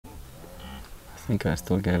think I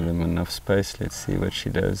still gave them enough space. Let's see what she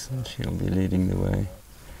does, and she'll be leading the way.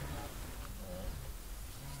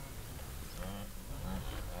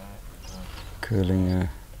 Curling her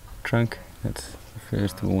trunk, that's the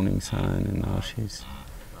first warning sign, and now she's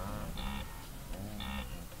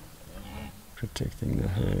protecting the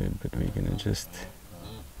herd, but we're going to just...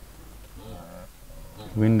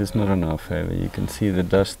 Wind is not in our favor. You can see the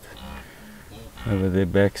dust over their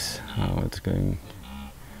backs, how it's going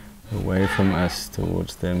away from us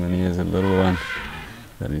towards them, and here's a little one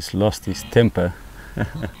that has lost his temper.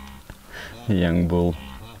 A young bull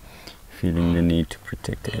feeling the need to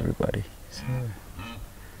protect everybody. So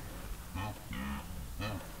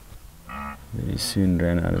very soon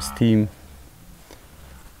ran out of steam,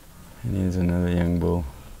 and here's another young bull.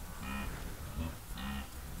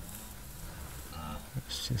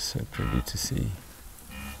 It's just so pretty to see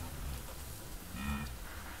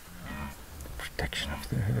the protection of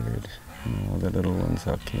the herd, and all the little ones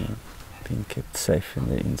are being kept safe in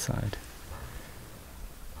the inside.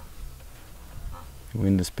 The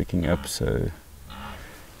wind is picking up, so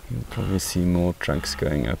you'll probably see more trunks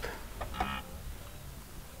going up.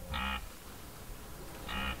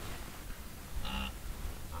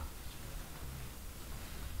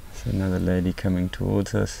 There's another lady coming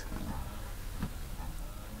towards us.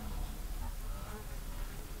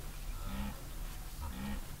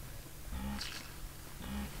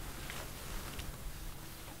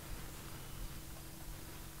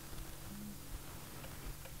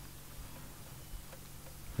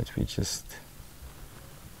 But we just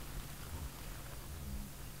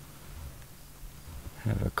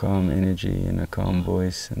have a calm energy and a calm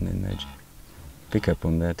voice, and then they pick up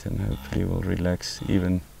on that, and hopefully will relax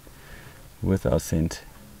even with our scent.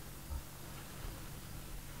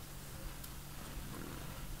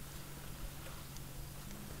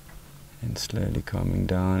 And slowly calming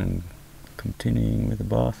down and continuing with the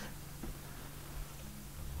bath.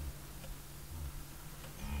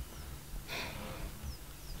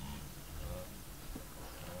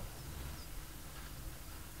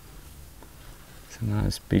 A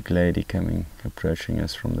nice big lady approaching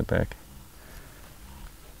us from the back.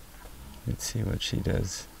 Let's see what she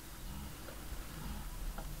does.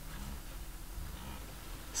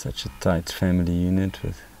 Such a tight family unit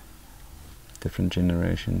with different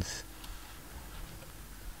generations.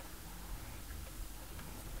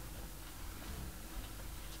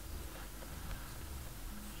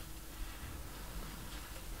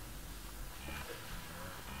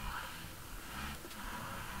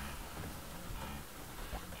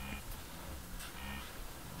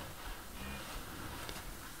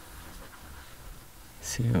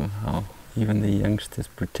 See how even the youngsters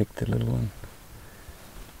protect the little one.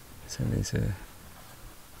 So there's a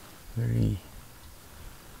very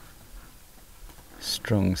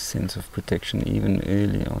strong sense of protection even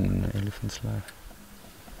early on in the elephant's life.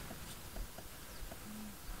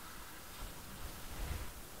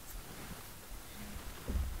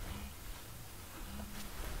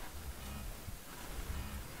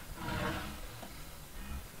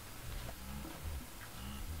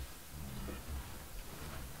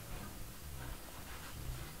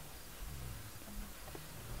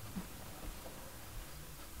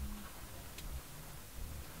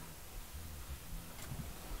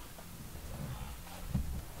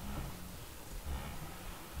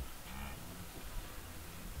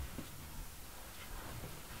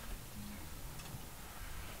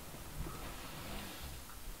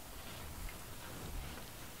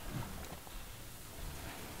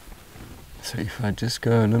 So if I just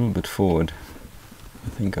go a little bit forward, I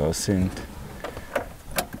think our scent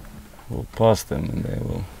will pass them and they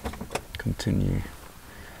will continue.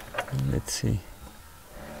 Let's see.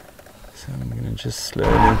 So I'm going to just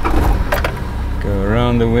slowly go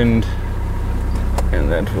around the wind,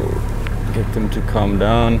 and that will get them to calm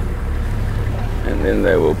down, and then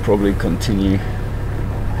they will probably continue.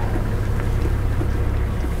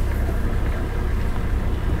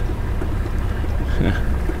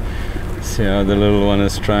 See how the little one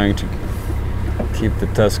is trying to keep the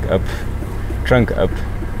trunk up.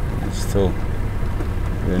 It's still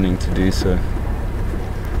learning to do so.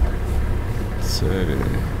 So,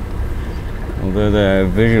 although they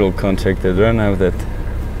have visual contact, they don't have that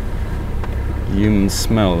human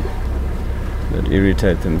smell that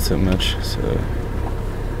irritate them so much. So,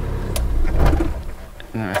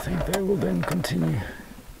 I think they will then continue.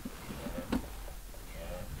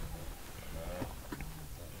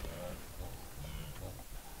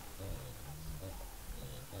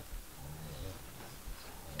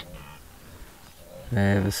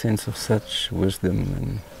 They have a sense of such wisdom,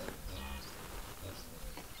 and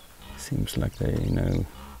seems like they know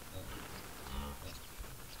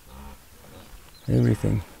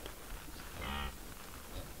everything.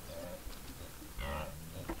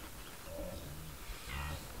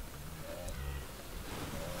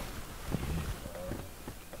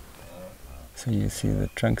 So you see the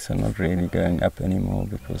trunks are not really going up anymore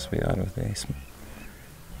because we're out of their smell,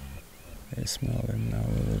 and now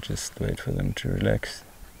we'll just wait for them to relax.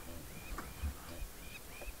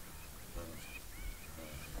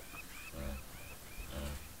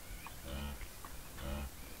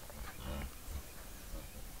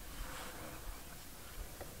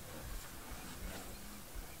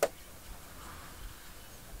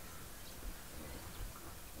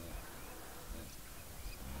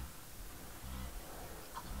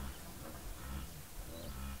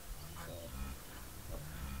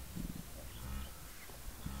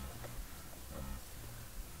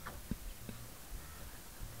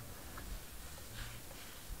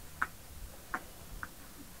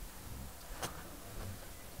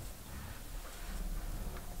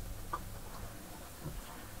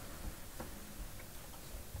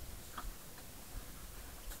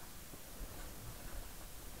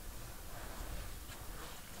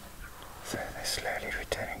 So they're slowly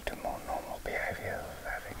returning to more normal behavior of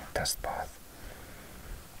having a dust bath.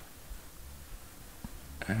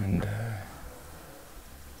 And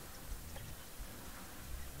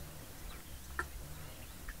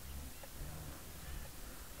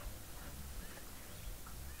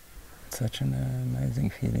such an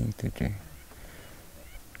amazing feeling to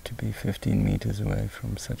be 15 meters away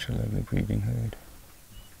from such a lovely breeding herd.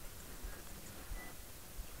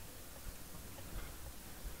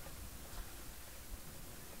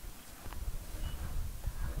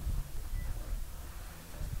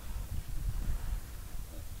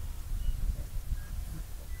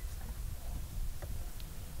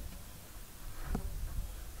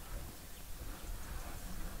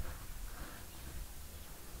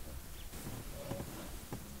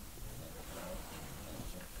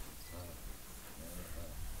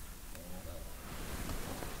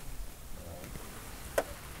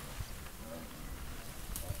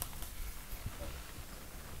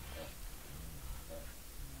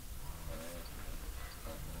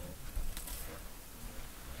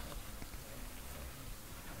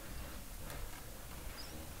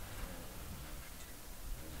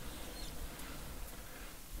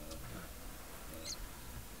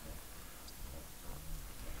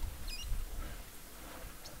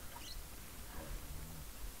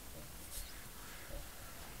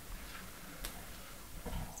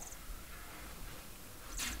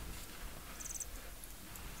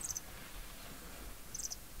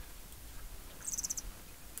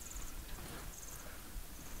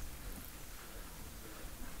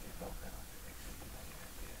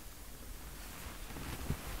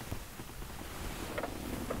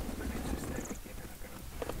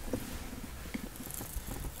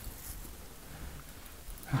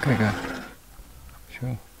 Okay guys,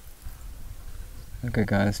 sure. Okay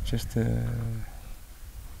guys, just an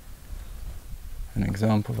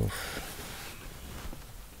example of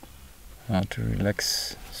how to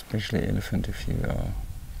relax, especially elephant if you are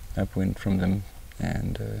upwind from them,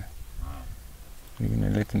 and we're going to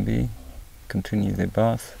let them be, continue their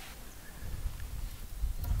bath,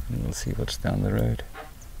 and we'll see what's down the road.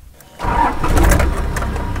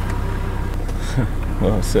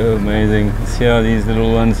 Wow, so amazing. See how these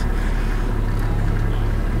little ones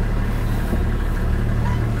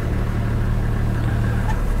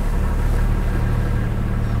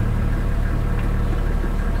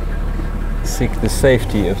seek the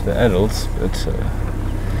safety of the adults, but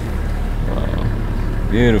wow,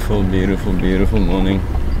 beautiful, beautiful, beautiful morning.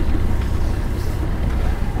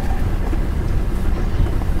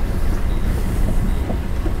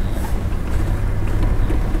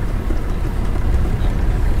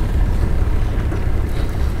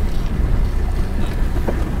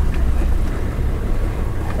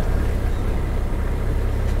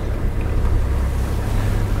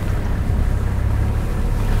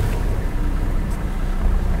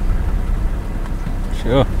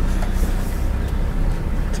 Sure.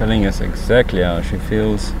 Telling us exactly how she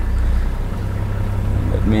feels.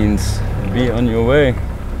 That means be on your way.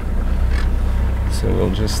 So we'll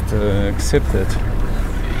just accept it.